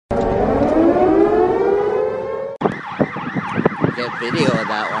get video of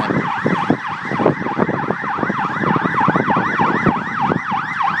that one.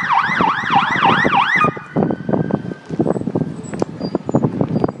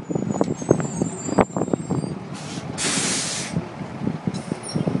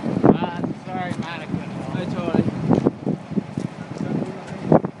 Sorry, man, I couldn't. That's all right.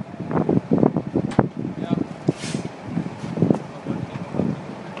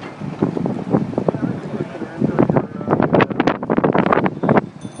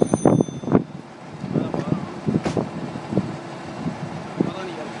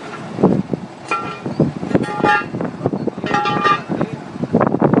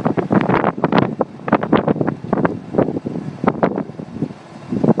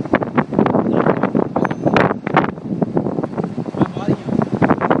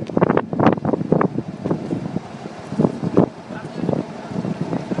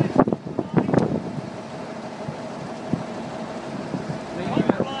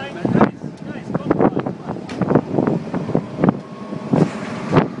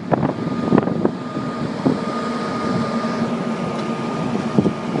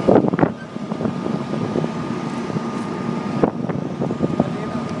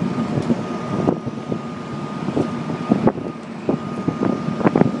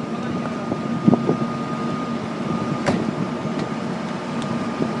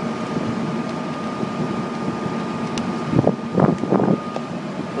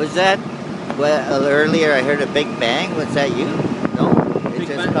 Was that, well, earlier I heard a big bang? Was that you? No? It Big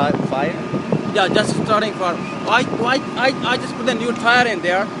just bang? caught fire? Yeah, just starting for. I just put a new tire in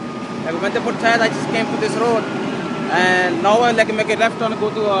there. And when they put tire, I just came to this road, and now I like make a left turn, go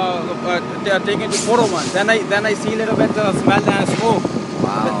to they are taking to 401. Then I see a little bit smell and smoke.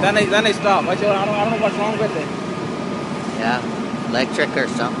 Wow. Then I stop. I said, I don't know what's wrong with it. Yeah, electric or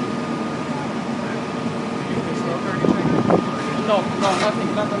something. No,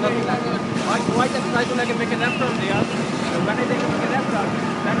 nothing like that. I just try to like make a left turn there. And when I take a left turn,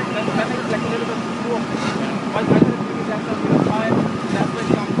 then it's like a little bit smoke. I just make a left turn with a tire. That's when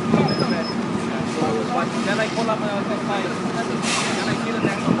it comes to a little bit. But then I pull up the side. Then I see the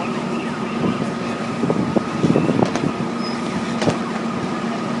next one.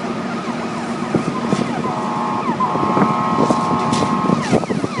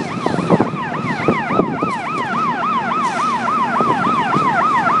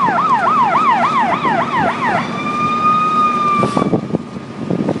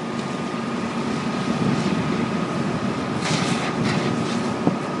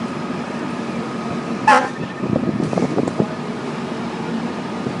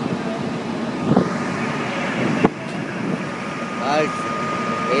 I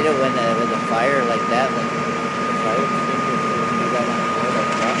hate it when with a fire like that, like the fire extinguisher, you got on board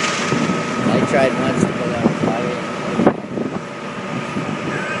like that. I tried once to put out a fire.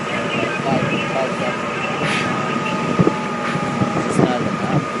 Like 5 seconds. It's not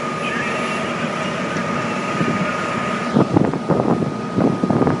enough.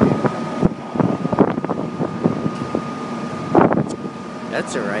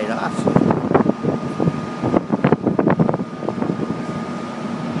 That's a write-off.